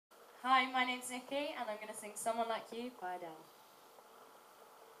Hi, my name's Nikki, and I'm going to sing Someone Like You by Adele.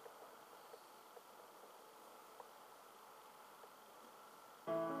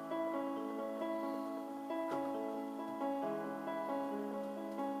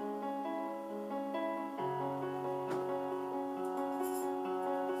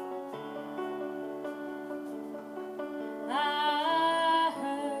 I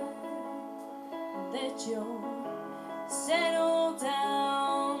heard that you're settled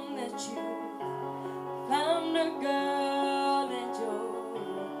down, that you found a girl and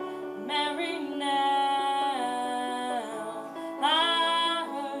you're married now. I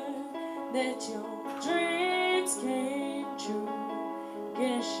heard that your dreams came true.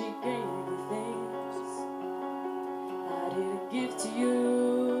 Guess she gave you things I didn't give to you.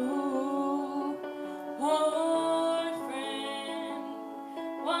 Old friend,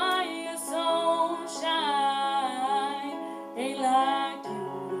 why you so shy? Ain't like you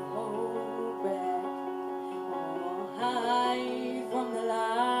to hold back or hide from the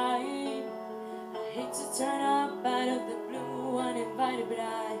light. I hate to turn up out of the blue uninvited, but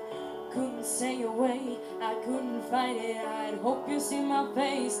I couldn't stay away, I couldn't fight it. I'd hope you see my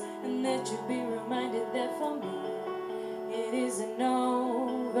face and that you'd be reminded that for me it isn't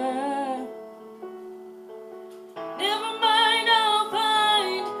over. Never mind, I'll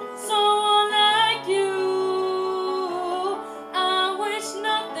find someone like you. I wish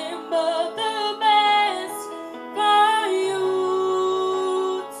nothing but the best for you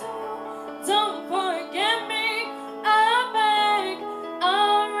too. Don't forget me, I beg. I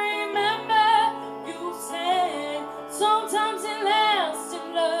remember you said sometimes it lasts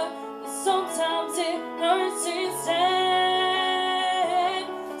in love, but sometimes it hurts instead.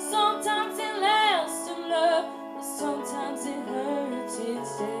 Sometimes it lasts in love, but sometimes it hurts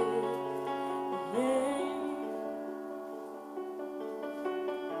instead. Yeah.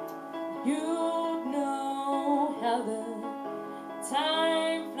 You know how the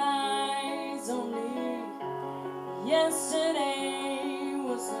time flies. Only yesterday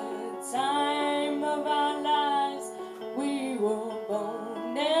was the time of our lives. We were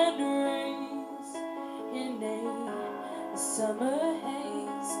born and raised in a summer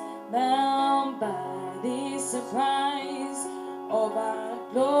haze, bound by the surprise of our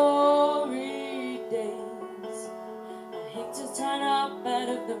glory days. I hate to turn up out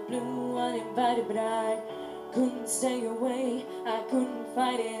of the blue uninvited, but I couldn't stay away, I couldn't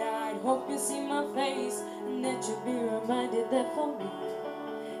fight it. I'd hope you see my face and that you'd be reminded that for me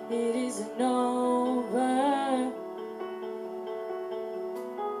it isn't over.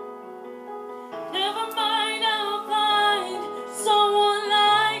 Never mind, I'll find someone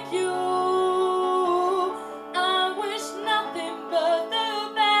like you. I wish nothing but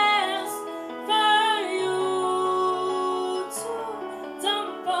the best for you too.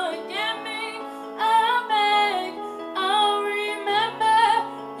 Don't forget me, I beg. I'll remember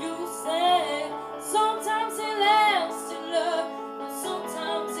you said sometimes it lasts in love, but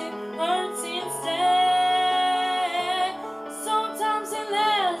sometimes it hurts instead. Sometimes it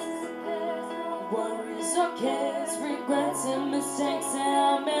lasts. Worries or cares, regrets and mistakes and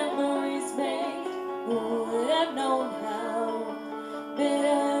our memories made. Who would have known how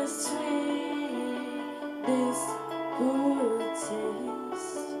bitter